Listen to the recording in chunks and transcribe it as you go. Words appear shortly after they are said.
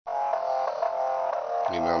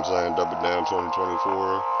You know what I'm saying? Double Down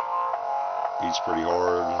 2024. Beats pretty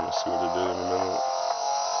hard. Let's see what it do in a minute.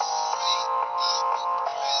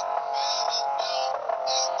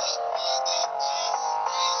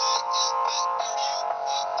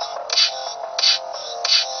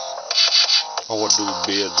 All I do,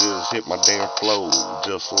 bitch, just hit my damn flow,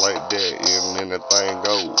 just like that, and then that thing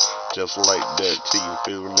go, just like that, till you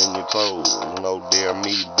feel it in your toes. No damn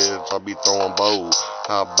me, bitch, I be throwing bows.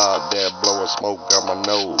 How about that, blowing smoke out my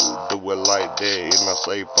nose? Do it like that, and I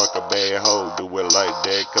say fuck a bad hoe. Do it like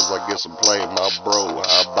that, cause I get some play, my bro.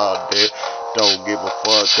 How about that? Don't give a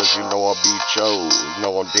fuck, cause you know I be chose.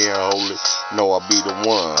 Know I'm damn holy, know I be the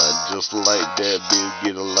one. Just like that, bitch,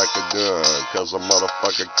 get it like a gun. Cause a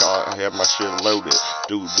motherfucker car have my shit loaded.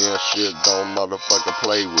 Do damn shit, don't motherfucker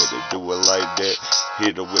play with it. Do it like that,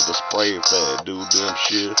 hit it with the spray fat. Do damn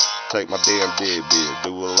shit, take my damn dead bitch.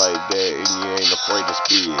 Do it like that, and you ain't afraid to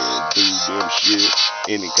spit. Do damn shit,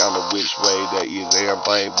 any kind of which way that you damn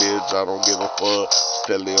thing, bitch. I don't give a fuck.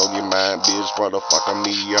 Steadily on your mind, bitch. Motherfucker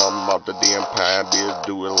me, I'm out the damn pine, bitch.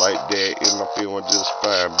 Do it like that, and I'm feeling just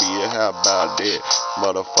fine, bitch. How about that?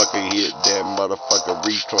 Motherfucker hit that, motherfucker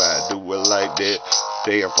recline. Do it like that.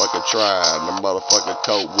 Damn fucking trying. The motherfucker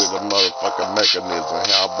cope with a motherfucking mechanism.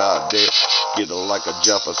 How about that? Get it like a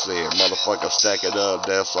Jefferson. Motherfucker stack it up,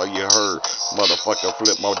 that's all you heard. Motherfucker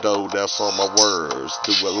flip my dough, that's all my words.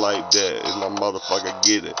 Do it like that, and the motherfucker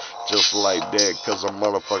get it. Just like that, cause I'm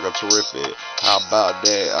motherfucker terrific. How about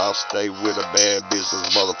that? I'll stay with a bad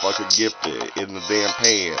business, motherfucker gifted. In the damn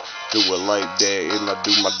pan. Do it like that, and I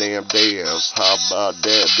do my damn dance. How about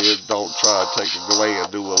that, bitch? Don't try to take a glance.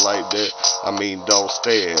 Do it like that. I mean, don't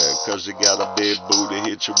stare, cause you got a big booty,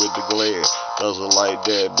 hit you with the glare. Does it like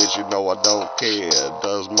that, bitch, you know I don't care.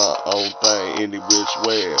 Does my own thing any which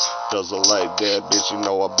way. Does it like that, bitch, you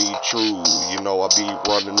know I be true. You know I be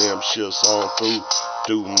running them shits on through.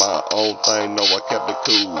 Do my own thing, know I kept it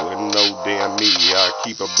cool. And no damn me, I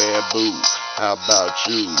keep a bad boo. How about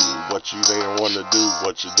you? What you damn wanna do?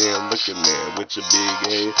 What you damn looking at with your big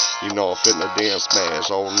head? You know I'm finna damn smash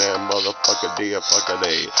on that motherfucker damn fucker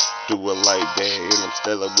day. Do it like that, and I'm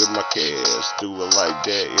stealing with my cash. Do it like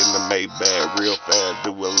that, in the Maybach, real fast.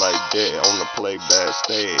 Do it like that, on the playback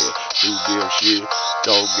stand. Do damn shit,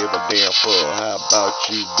 don't give a damn fuck. How about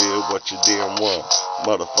you, Bill? What you damn want?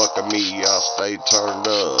 Motherfucker me, I stay turned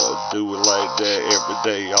up. Do it like that every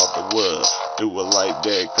day off the wood. Do it like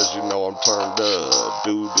that, cause you know I'm turned up.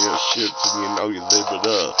 Do this shit, and you know you live it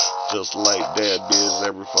up. Just like that, bitch,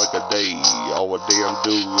 every fucking day. All I damn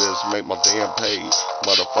do is make my damn pay.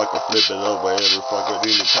 Motherfucker flip it over every fucking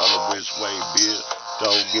any kind of which way, bitch.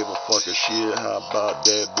 Don't give a fucking shit. How about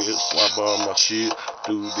that, bitch? Slap on my shit.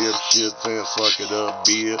 Do them shit and suck it up,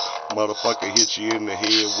 bitch. Motherfucker hit you in the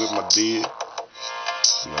head with my dick.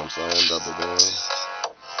 You know what I'm saying? Double down.